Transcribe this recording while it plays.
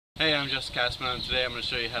Hey, I'm just Castleman, and today I'm going to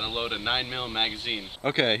show you how to load a 9mm magazine.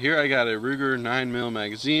 Okay, here I got a Rugar 9mm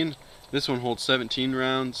magazine. This one holds 17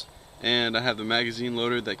 rounds, and I have the magazine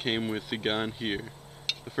loader that came with the gun here.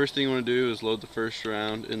 The first thing you want to do is load the first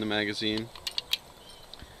round in the magazine,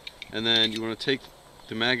 and then you want to take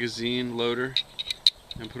the magazine loader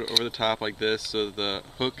and put it over the top like this so that the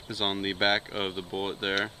hook is on the back of the bullet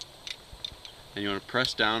there. And you want to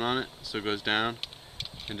press down on it so it goes down,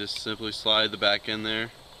 and just simply slide the back in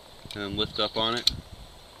there and then lift up on it,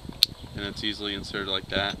 and it's easily inserted like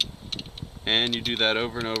that. And you do that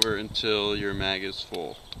over and over until your mag is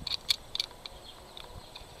full.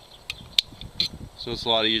 So it's a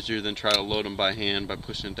lot easier than try to load them by hand by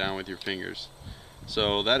pushing it down with your fingers.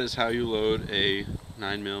 So that is how you load a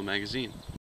 9mm magazine.